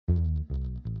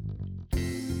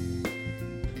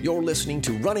You're listening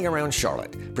to Running Around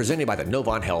Charlotte, presented by the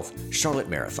Novant Health Charlotte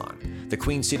Marathon, the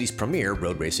Queen City's premier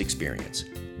road race experience.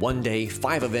 1 day,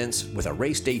 5 events with a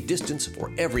race day distance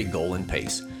for every goal and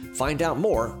pace. Find out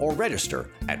more or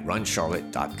register at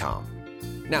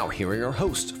runcharlotte.com. Now, here are your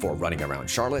hosts for Running Around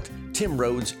Charlotte, Tim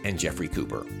Rhodes and Jeffrey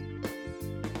Cooper.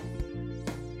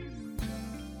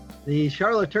 The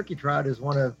Charlotte Turkey Trot is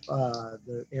one of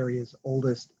the area's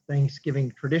oldest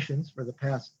Thanksgiving traditions. For the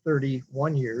past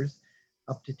 31 years,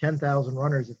 up to 10,000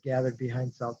 runners have gathered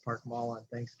behind South Park Mall on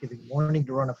Thanksgiving morning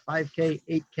to run a 5K,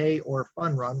 8K, or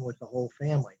fun run with the whole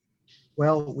family.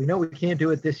 Well, we know we can't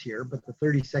do it this year, but the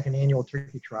 32nd annual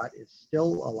Turkey Trot is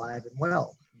still alive and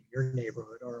well in your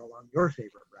neighborhood or along your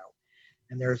favorite route.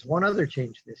 And there's one other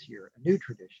change this year, a new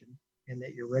tradition, in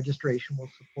that your registration will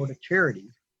support a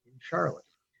charity in Charlotte.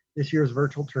 This year's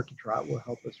virtual Turkey Trot will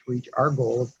help us reach our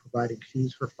goal of providing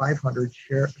shoes for 500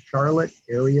 Charlotte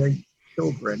area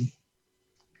children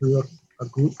through a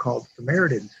group called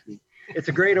Samaritan's Feet. It's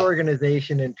a great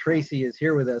organization, and Tracy is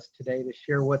here with us today to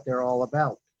share what they're all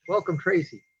about. Welcome,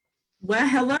 Tracy. Well,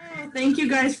 hello. Thank you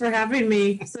guys for having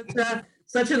me.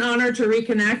 Such an honor to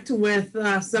reconnect with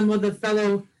some of the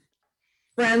fellow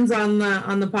friends on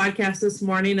the podcast this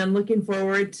morning, and looking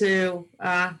forward to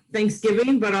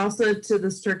Thanksgiving, but also to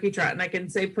this Turkey Trot. And I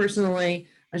can say personally,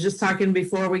 I was just talking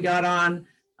before we got on,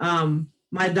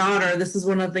 my daughter, this is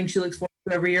one of the things she looks forward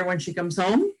to every year when she comes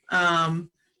home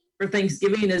for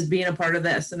Thanksgiving, is being a part of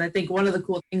this. And I think one of the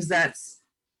cool things that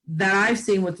I've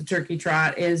seen with the Turkey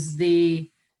Trot is the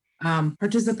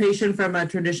participation from a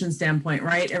tradition standpoint,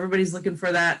 right? Everybody's looking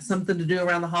for that something to do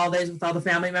around the holidays with all the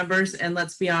family members. And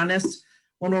let's be honest,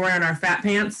 when we're wearing our fat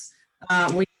pants,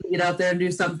 we need to get out there and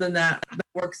do something that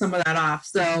works some of that off.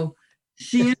 So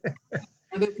she and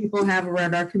other people have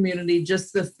around our community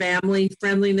just the family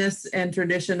friendliness and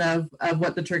tradition of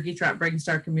what the Turkey Trot brings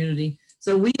to our community.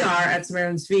 So we are at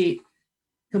Samaritan's Feet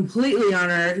completely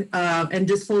honored and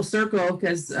just full circle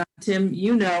because Tim,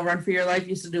 you know, Run for Your Life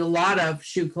used to do a lot of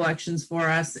shoe collections for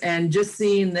us, and just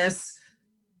seeing this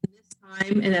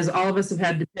time, and as all of us have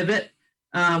had to pivot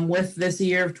with this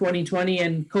year of 2020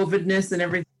 and COVIDness and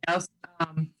everything else,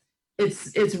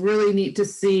 it's really neat to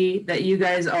see that you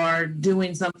guys are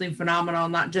doing something phenomenal,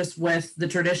 not just with the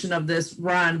tradition of this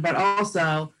run, but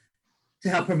also to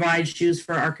help provide shoes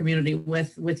for our community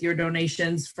with your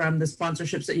donations from the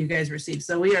sponsorships that you guys receive.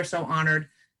 So we are so honored.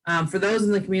 For those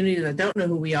in the community that don't know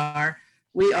who we are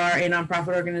a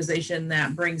nonprofit organization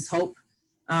that brings hope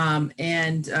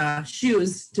and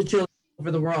shoes to children over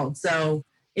the world. So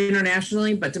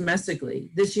internationally, but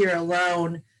domestically. This year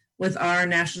alone, with our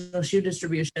national shoe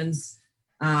distributions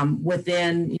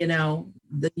within,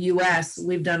 the U.S.,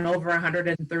 we've done over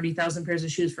 130,000 pairs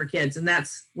of shoes for kids, and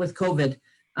that's with COVID.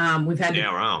 We've had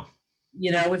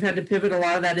we've had to pivot. A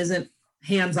lot of that isn't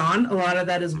hands-on. A lot of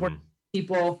that is working with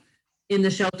people in the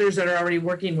shelters that are already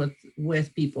working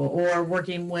with people, or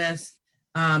working with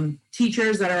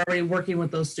teachers that are already working with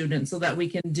those students, so that we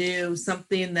can do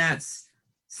something that's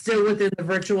still within the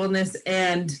virtualness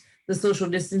and the social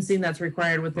distancing that's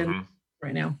required within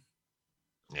right now.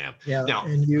 Yeah. No.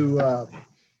 And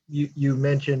you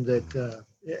mentioned that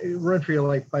Run for Your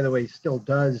Life, by the way, still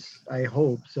does, I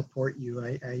hope, support you.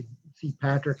 I see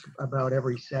Patrick about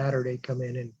every Saturday come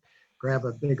in and grab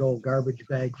a big old garbage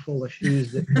bag full of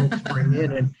shoes that folks bring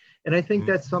in. And I think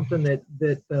that's something that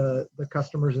the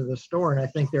customers of the store, and I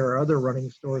think there are other running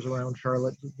stores around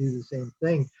Charlotte that do the same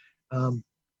thing.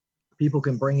 People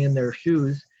can bring in their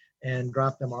shoes and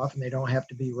drop them off, and they don't have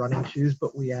to be running shoes,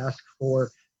 but we ask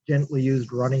for gently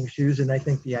used running shoes. And I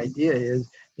think the idea is,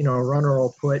 a runner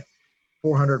will put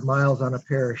 400 miles on a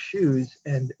pair of shoes,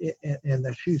 and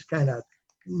the shoes kind of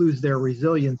lose their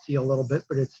resiliency a little bit,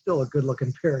 but it's still a good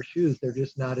looking pair of shoes. They're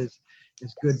just not as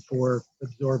good for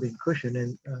absorbing cushion.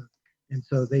 And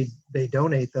so they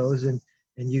donate those, and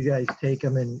you guys take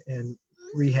them and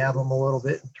rehab them a little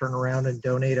bit and turn around and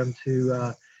donate them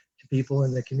to people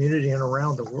in the community and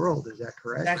around the world. Is that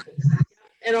correct? Exactly.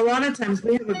 And a lot of times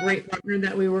we have a great partner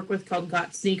that we work with called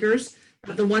Got Sneakers,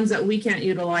 but the ones that we can't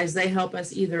utilize, they help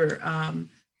us either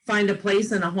find a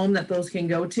place and a home that those can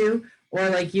go to, or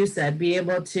like you said, be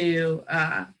able to,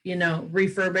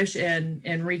 refurbish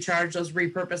and recharge those,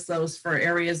 repurpose those for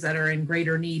areas that are in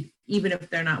greater need, even if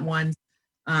they're not ones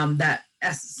that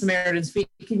Samaritan's Feet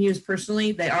can use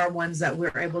personally. They are ones that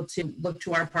we're able to look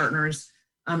to our partners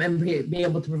and be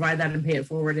able to provide that and pay it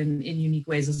forward in unique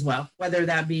ways as well, whether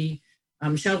that be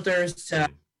shelters to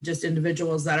just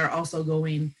individuals that are also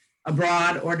going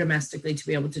abroad or domestically to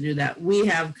be able to do that. We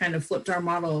have kind of flipped our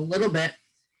model a little bit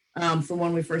from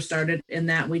when we first started, in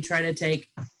that we try to take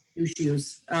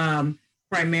shoes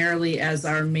primarily as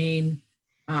our main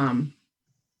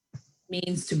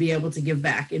means to be able to give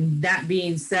back. And that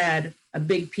being said, a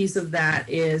big piece of that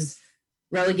is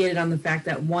relegated on the fact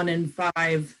that 1 in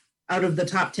 5 out of the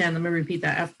top 10, let me repeat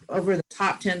that, over the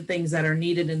top 10 things that are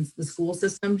needed in the school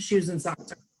system, shoes and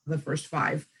socks are the first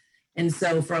 5. And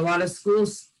so for a lot of school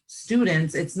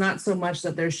students, it's not so much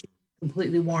that their shoes are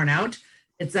completely worn out,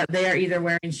 it's that they are either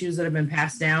wearing shoes that have been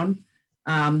passed down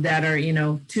that are,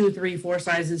 2, 3, 4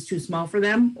 sizes too small for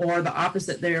them, or the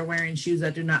opposite, they are wearing shoes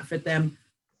that do not fit them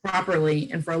properly.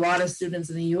 And for a lot of students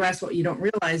in the US, what you don't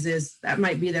realize is that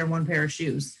might be their one pair of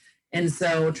shoes. And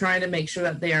so trying to make sure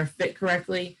that they are fit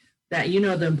correctly, that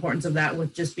the importance of that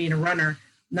with just being a runner,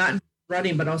 not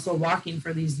running, but also walking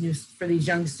for these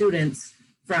young students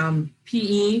from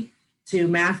PE to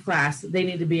math class, they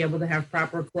need to be able to have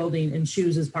proper clothing, and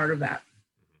shoes as part of that.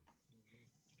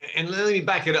 And let me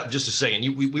back it up just a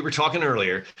second. We were talking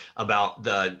earlier about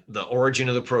the origin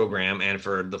of the program, and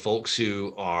for the folks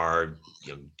who are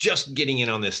just getting in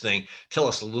on this thing, tell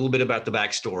us a little bit about the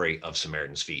backstory of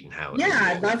Samaritan's Feet and how. Yeah,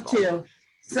 I'd love to.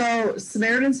 So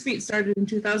Samaritan's Feet started in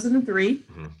 2003.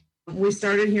 Mm-hmm. We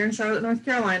started here in Charlotte, North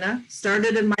Carolina.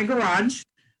 Started in my garage.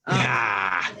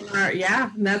 And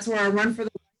that's where our Run for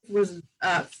the Life was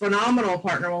a phenomenal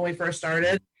partner when we first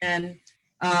started, and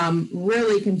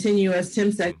really continue, as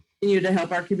Tim said, continue to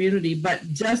help our community.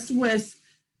 But just with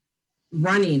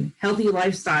running, healthy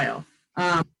lifestyle.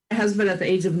 My husband at the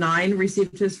age of 9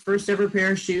 received his first ever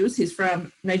pair of shoes. He's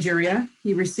from Nigeria.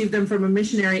 He received them from a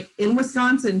missionary in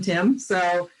Wisconsin, Tim.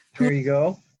 So there you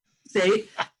go. State.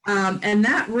 And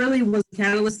that really was the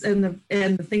catalyst and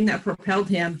the thing that propelled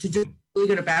him to just really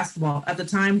good at basketball. At the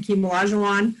time, Keem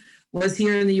Olajuwon was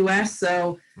here in the U.S.,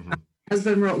 so my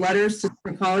husband wrote letters to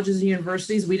different colleges and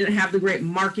universities. We didn't have the great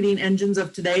marketing engines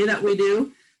of today that we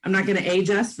do. I'm not going to age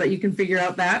us, but you can figure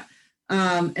out that.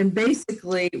 And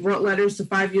basically wrote letters to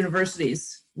 5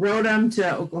 universities, wrote them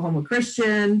to Oklahoma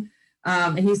Christian.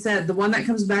 And he said the one that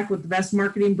comes back with the best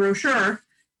marketing brochure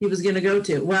he was going to go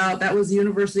to. Well, that was the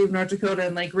University of North Dakota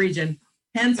in Lake Region,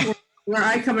 hence where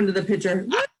I come into the picture.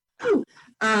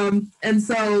 And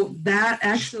so that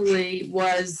actually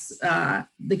was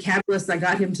the catalyst that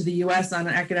got him to the U.S. on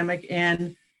an academic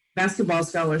and basketball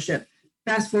scholarship.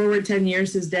 Fast forward 10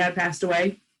 years, his dad passed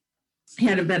away. He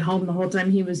hadn't been home the whole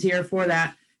time he was here for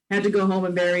that. Had to go home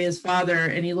and bury his father,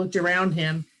 and he looked around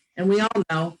him. And we all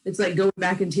know it's like going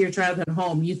back into your childhood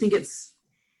home. You think it's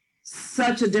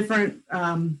such a different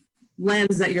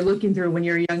lens that you're looking through when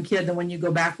you're a young kid than when you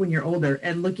go back when you're older,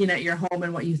 and looking at your home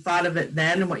and what you thought of it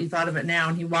then and what you thought of it now.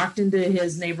 And he walked into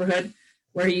his neighborhood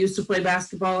where he used to play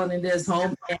basketball and into his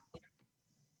home.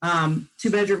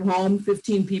 2-bedroom home,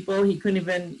 15 people. He couldn't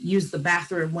even use the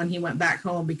bathroom when he went back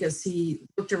home because he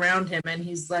looked around him and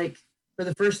he's like, for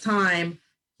the first time,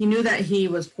 he knew that he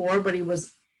was poor, but he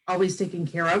was always taken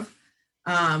care of.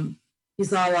 He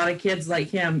saw a lot of kids like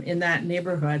him in that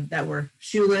neighborhood that were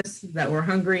shoeless, that were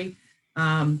hungry,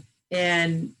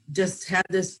 and just had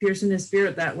this pierce in his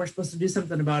spirit that we're supposed to do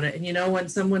something about it. And when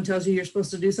someone tells you you're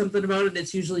supposed to do something about it,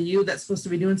 it's usually you that's supposed to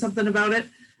be doing something about it.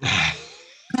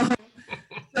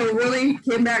 So really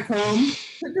came back home.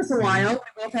 Took us a while.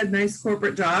 We both had nice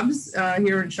corporate jobs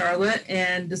here in Charlotte,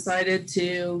 and decided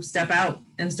to step out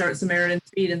and start Samaritan's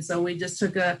Feet. And so we just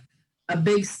took a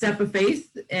big step of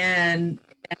faith and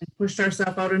pushed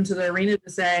ourselves out into the arena to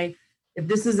say, if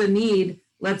this is a need,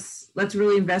 let's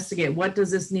really investigate. What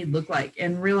does this need look like?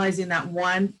 And realizing that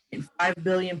 1.5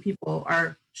 billion people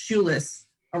are shoeless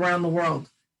around the world.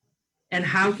 And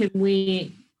how can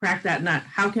we crack that nut?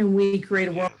 How can we create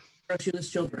a world for shoeless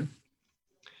children?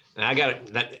 And I got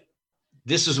it.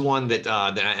 This is one that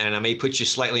and I may put you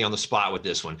slightly on the spot with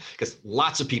this one, because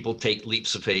lots of people take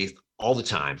leaps of faith all the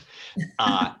time.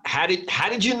 How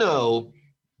did you know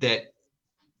that?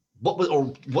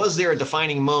 Was there a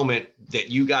defining moment that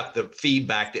you got the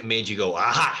feedback that made you go,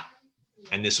 aha,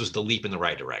 and this was the leap in the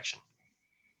right direction?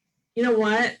 You know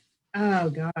what?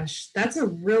 Oh gosh, that's a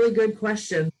really good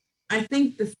question. I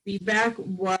think the feedback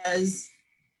was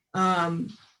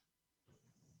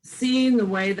seeing the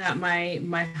way that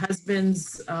my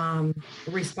husband's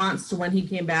response to when he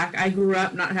came back. I grew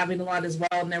up not having a lot as well,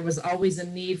 and there was always a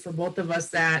need for both of us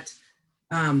that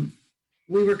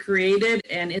we were created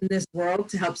and in this world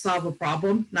to help solve a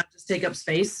problem, not just take up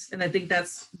space. And I think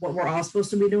that's what we're all supposed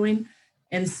to be doing.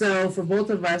 And so for both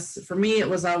of us, for me, it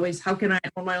was always, how can I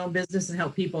own my own business and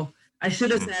help people? I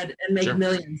should have said, and make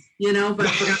millions, but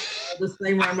I forgot the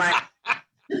disclaimer in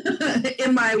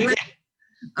my list.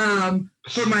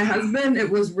 For my husband, it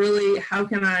was really, how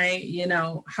can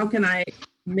I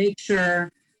make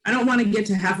sure I don't want to get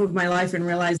to half of my life and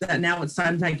realize that now it's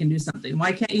time I can do something.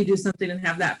 Why can't you do something and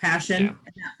have that passion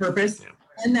and that purpose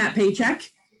and that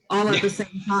paycheck all at the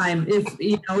same time. If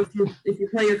you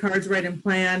play your cards right and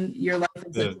plan your life.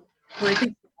 So I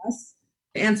think for us,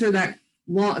 to answer that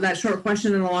short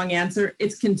question and a long answer,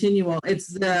 it's continual. It's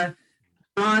the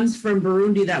Johns from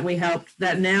Burundi that we helped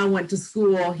that now went to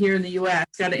school here in the U.S.,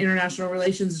 got an international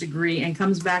relations degree, and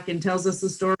comes back and tells us the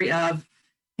story of,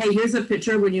 hey, here's a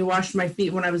picture when you washed my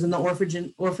feet when I was in the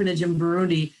orphanage in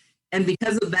Burundi. And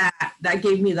because of that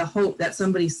gave me the hope that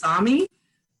somebody saw me,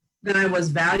 that I was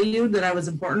valued, that I was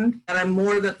important, that I'm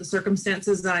more than the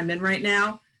circumstances that I'm in right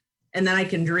now, and that I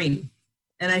can dream.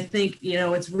 And I think,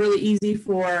 it's really easy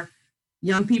for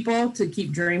young people to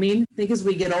keep dreaming. I think as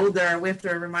we get older, we have to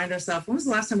remind ourselves, when was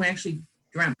the last time we actually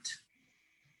dreamt?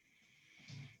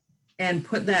 And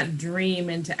put that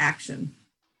dream into action.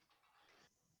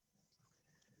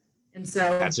 And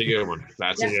so that's a good one.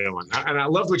 That's a good one. And I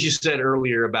loved what you said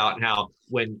earlier about how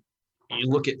when you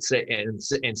look at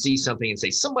and see something and say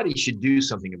somebody should do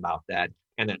something about that,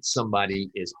 and that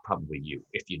somebody is probably you,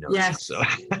 if you know. Yes. So.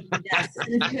 Yes.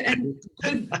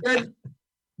 And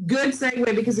good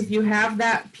segue, because if you have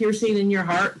that piercing in your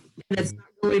heart and it's not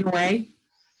going away,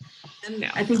 then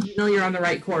I think you're on the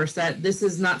right course, that this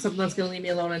is not something that's going to leave me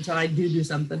alone until I do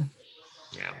something.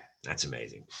 Yeah, that's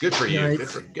amazing. Good for you.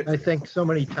 I think so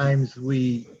many times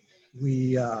we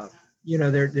there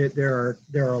are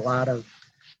a lot of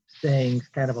sayings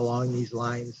kind of along these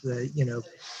lines that,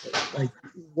 like,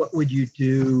 what would you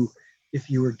do if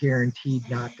you were guaranteed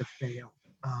not to fail?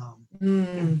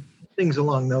 Things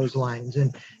along those lines.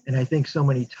 And I think so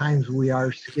many times we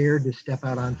are scared to step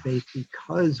out on faith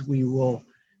because we will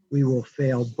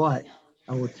fail. But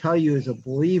I will tell you as a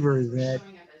believer that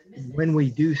when we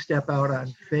do step out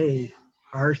on faith,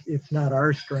 it's not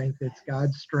our strength, it's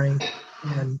God's strength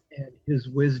and his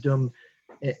wisdom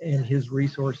and his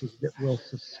resources that will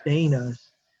sustain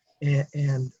us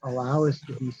and allow us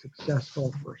to be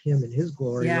successful for him and his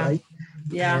glory, right?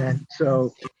 Yeah. And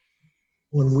so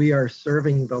when we are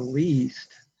serving the least,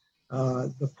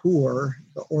 the poor,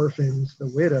 the orphans, the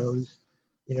widows,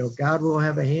 God will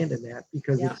have a hand in that,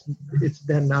 because it's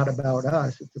then not about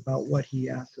us. It's about what he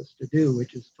asks us to do,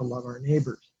 which is to love our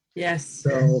neighbors. Yes.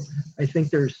 So I think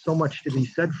there's so much to be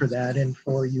said for that. And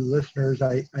for you listeners,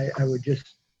 I would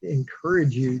just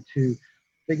encourage you to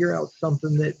figure out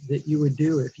something that you would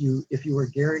do if you were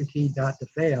guaranteed not to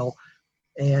fail,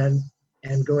 and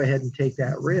go ahead and take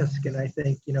that risk. And I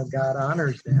think, God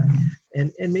honors that.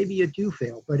 And maybe you do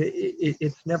fail, but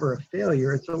it's never a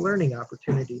failure. It's a learning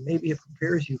opportunity. Maybe it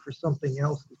prepares you for something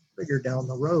else that's bigger down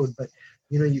the road. But,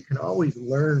 you can always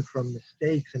learn from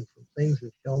mistakes and from things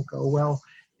that don't go well.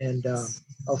 And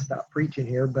I'll stop preaching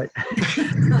here, but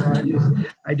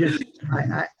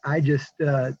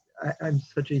I'm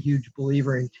such a huge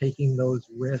believer in taking those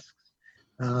risks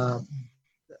to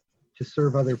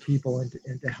serve other people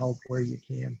and to help where you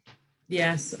can.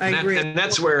 Yes, I agree. And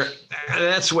that's where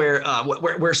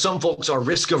some folks are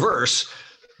risk averse.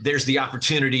 There's the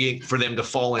opportunity for them to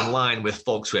fall in line with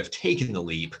folks who have taken the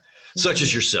leap, such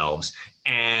as yourselves,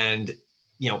 and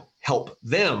help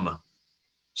them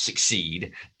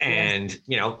succeed. And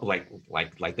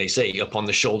like they say, upon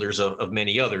the shoulders of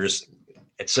many others,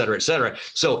 et cetera, et cetera.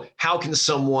 So how can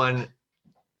someone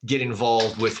get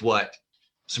involved with what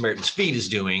Samaritan's Feet is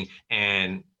doing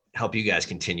and help you guys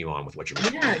continue on with what you're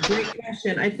doing? Yeah, great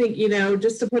question. I think,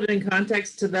 just to put it in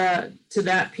context to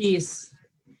that piece,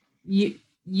 you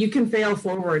can fail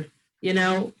forward.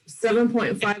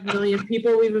 7.5 million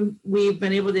people we've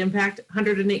been able to impact,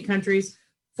 108 countries,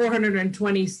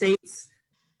 420 states.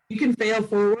 You can fail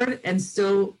forward and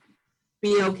still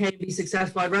be okay, be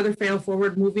successful. I'd rather fail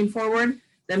forward, moving forward,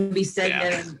 than be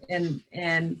stagnant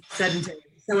and sedentary.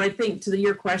 So I think to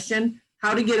your question,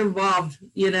 how to get involved,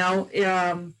 go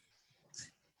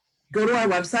to our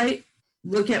website,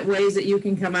 look at ways that you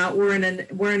can come out. We're in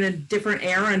a different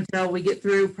era until we get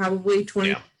through probably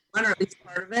 21, or at least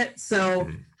part of it. So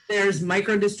there's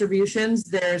micro distributions,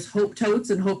 there's Hope Totes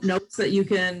and Hope Notes that you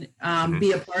can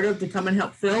be a part of to come and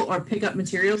help fill, or pick up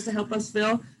materials to help us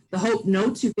fill. The Hope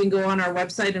Notes, you can go on our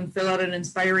website and fill out an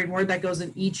inspiring word that goes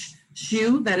in each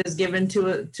shoe that is given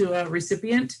to a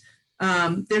recipient.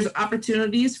 There's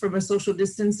opportunities from a social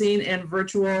distancing and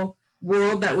virtual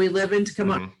world that we live in to come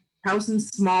up house in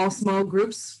small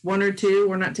groups, 1 or 2.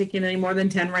 We're not taking any more than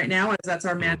 10 right now, as that's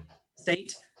our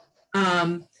mandate.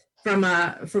 From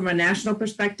a national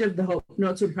perspective, the Hope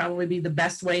Notes would probably be the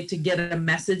best way to get a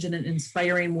message and an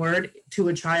inspiring word to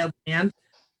a child's hand.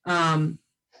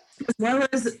 As well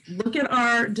as look at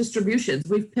our distributions.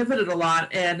 We've pivoted a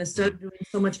lot, and instead of doing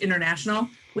so much international,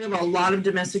 we have a lot of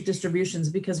domestic distributions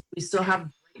because we still have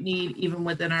great need even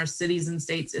within our cities and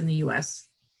states in the U.S.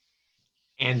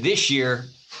 And this year,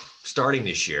 starting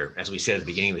this year, as we said at the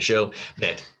beginning of the show,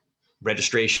 that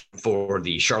registration for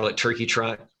the Charlotte Turkey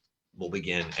Trot will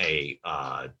begin a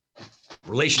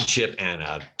relationship and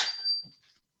a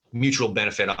mutual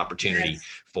benefit opportunity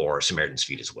for Samaritan's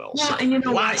Feet as well. Well, so and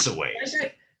lots of ways.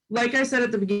 Like I said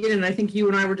at the beginning, I think you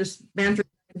and I were just bantering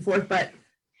back and forth, but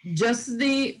just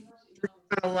the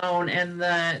alone and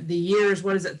the years,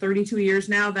 what is it, 32 years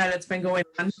now that it's been going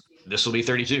on? This will be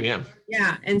 32, yeah.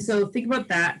 Yeah, and so think about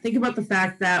that. Think about the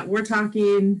fact that we're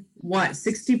talking,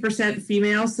 60%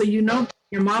 female, so you know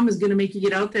your mom is going to make you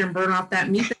get out there and burn off that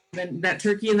meat, that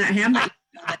turkey and that ham.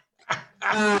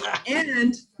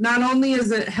 And not only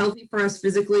is it healthy for us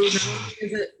physically, not only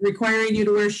is it requiring you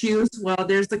to wear shoes, well,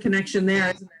 there's the connection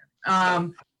there, isn't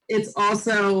it? It's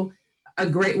also a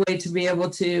great way to be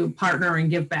able to partner and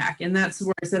give back. And that's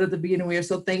where I said at the beginning, we are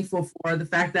so thankful for the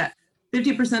fact that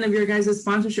 50% of your guys'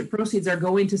 sponsorship proceeds are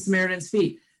going to Samaritan's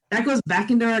Feet. That goes back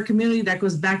into our community. That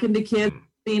goes back into kids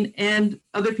and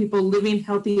other people living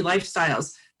healthy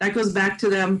lifestyles. That goes back to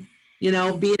them,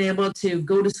 being able to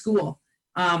go to school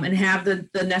and have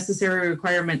the necessary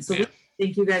requirements. So we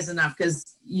thank you guys enough,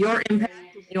 because your impact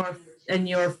and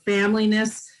your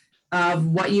familyness of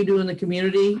what you do in the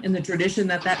community and the tradition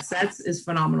that sets is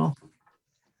phenomenal.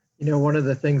 One of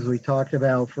the things we talked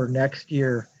about for next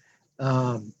year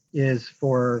is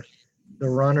for the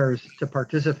runners to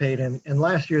participate in. And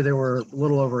last year there were a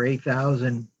little over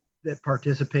 8,000 that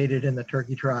participated in the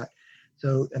Turkey Trot.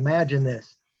 So imagine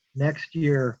this, next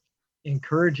year,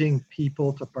 encouraging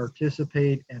people to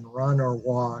participate and run or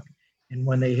walk. And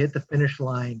when they hit the finish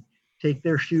line, take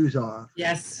their shoes off.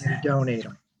 Yes. And donate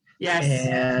them. Yes.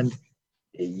 And,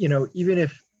 even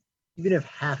if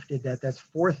half did that, that's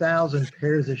 4,000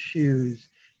 pairs of shoes.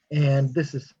 And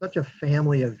this is such a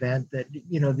family event that,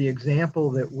 the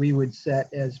example that we would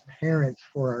set as parents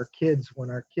for our kids, when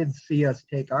our kids see us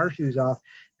take our shoes off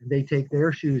and they take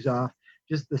their shoes off,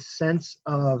 just the sense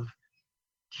of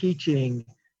teaching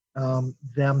them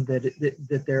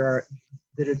that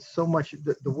it's so much,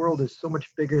 that the world is so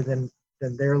much bigger than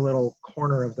their little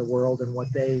corner of the world and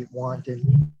what they want and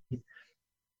need,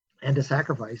 and to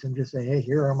sacrifice and just say, hey,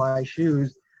 here are my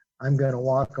shoes, I'm going to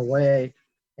walk away.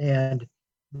 And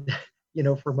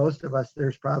for most of us,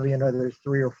 there's probably another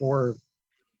 3 or 4,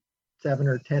 7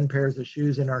 or 10 pairs of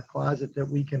shoes in our closet that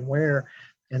we can wear.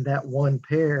 And that one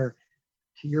pair,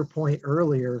 to your point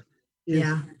earlier, is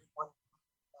that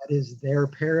is their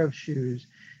pair of shoes.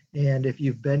 And if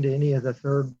you've been to any of the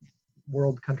third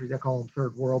world countries, I call them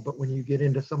third world, but when you get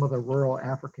into some of the rural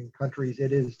African countries,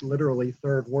 it is literally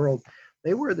third world.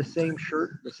 They wear the same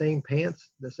shirt, the same pants,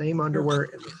 the same underwear,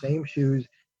 and the same shoes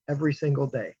every single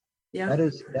day. Yeah.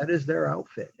 That is their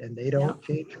outfit, and they don't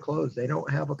change clothes. They don't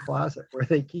have a closet where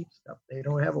they keep stuff. They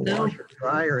don't have a washer,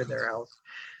 dryer in their house.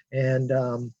 And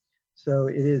so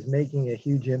it is making a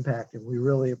huge impact, and we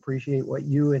really appreciate what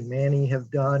you and Manny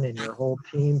have done, and your whole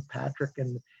team, Patrick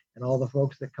and all the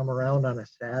folks that come around on a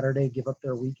Saturday, give up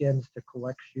their weekends to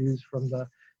collect shoes from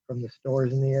the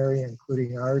stores in the area,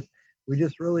 including ours. We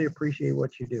just really appreciate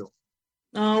what you do.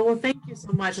 Oh, well, thank you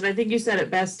so much. And I think you said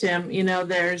it best, Tim.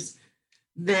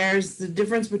 There's the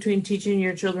difference between teaching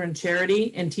your children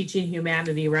charity and teaching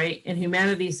humanity, right? And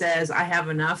humanity says, I have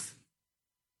enough.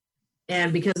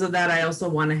 And because of that, I also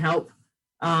want to help.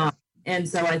 And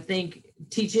so I think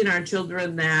teaching our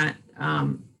children that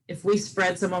if we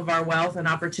spread some of our wealth and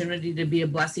opportunity to be a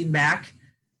blessing back,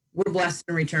 we're blessed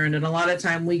in return. And a lot of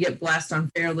time we get blessed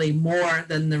unfairly more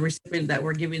than the recipient that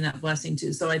we're giving that blessing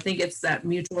to. So I think it's that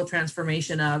mutual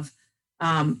transformation of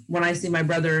when I see my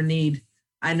brother in need,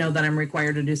 I know that I'm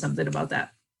required to do something about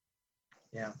that.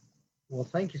 Yeah. Well,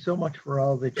 thank you so much for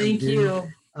all that you do. Thank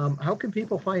you. How can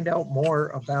people find out more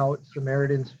about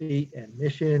Samaritan's Feet and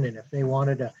mission? And if they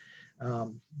wanted to,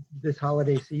 this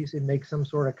holiday season, make some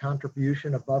sort of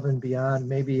contribution above and beyond,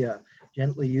 maybe a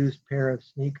gently used pair of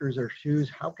sneakers or shoes,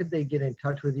 how could they get in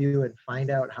touch with you and find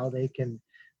out how they can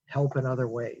help in other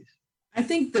ways? I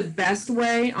think the best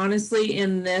way, honestly,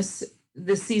 in this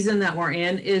season that we're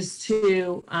in is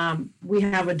to, we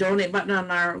have a donate button on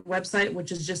our website,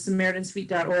 which is just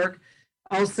SamaritansFeet.org.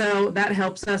 Also, that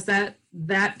helps us, that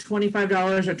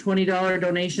 $25 or $20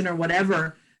 donation or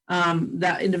whatever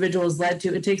that individual is led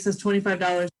to, it takes us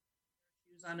 $25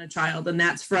 on a child. And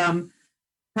that's from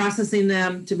processing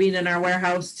them to being in our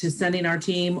warehouse to sending our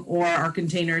team or our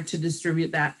container to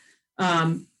distribute that.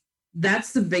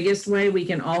 That's the biggest way. We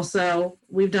can also,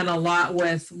 we've done a lot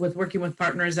with working with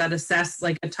partners that assess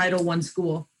like a Title I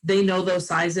school. They know those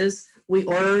sizes. We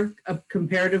order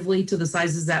comparatively to the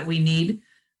sizes that we need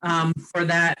for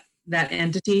that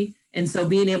entity. And so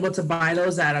being able to buy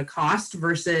those at a cost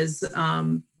versus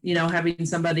having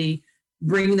somebody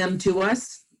bring them to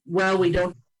us. Well, we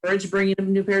don't encourage bringing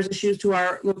new pairs of shoes to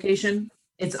our location.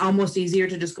 It's almost easier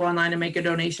to just go online and make a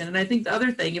donation. And I think the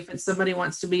other thing, if it's somebody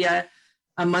wants to be a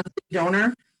monthly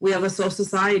donor, we have a Soul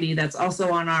Society that's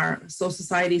also on our Soul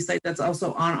Society site, that's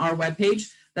also on our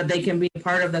webpage, that they can be a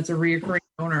part of. That's a recurring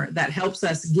donor that helps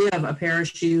us give a pair of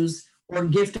shoes or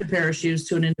gift a pair of shoes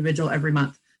to an individual every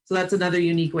month. So that's another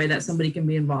unique way that somebody can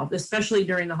be involved, especially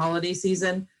during the holiday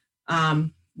season,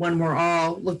 when we're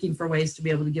all looking for ways to be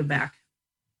able to give back.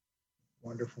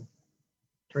 Wonderful.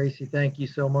 Tracy, thank you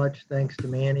so much. Thanks to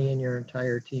Manny and your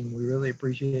entire team. We really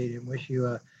appreciate it and wish you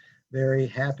a very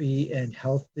happy and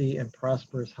healthy and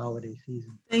prosperous holiday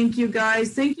season. Thank you,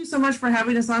 guys. Thank you so much for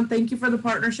having us on. Thank you for the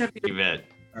partnership. You bet.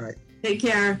 All right. Take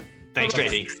care. Thanks,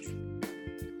 Tracy.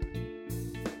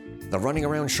 The Running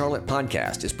Around Charlotte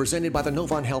podcast is presented by the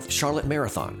Novant Health Charlotte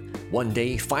Marathon. 1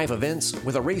 day, 5 events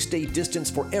with a race day distance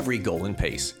for every goal and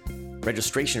pace.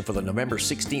 Registration for the November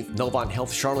 16th Novant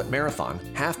Health Charlotte Marathon,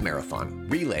 Half Marathon,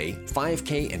 Relay,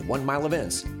 5K, and 1 mile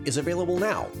events is available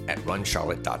now at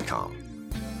runcharlotte.com.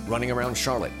 Running Around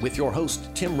Charlotte with your hosts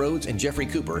Tim Rhodes and Jeffrey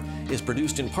Cooper is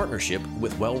produced in partnership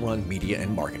with Well Run Media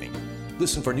and Marketing.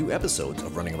 Listen for new episodes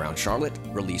of Running Around Charlotte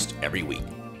released every week.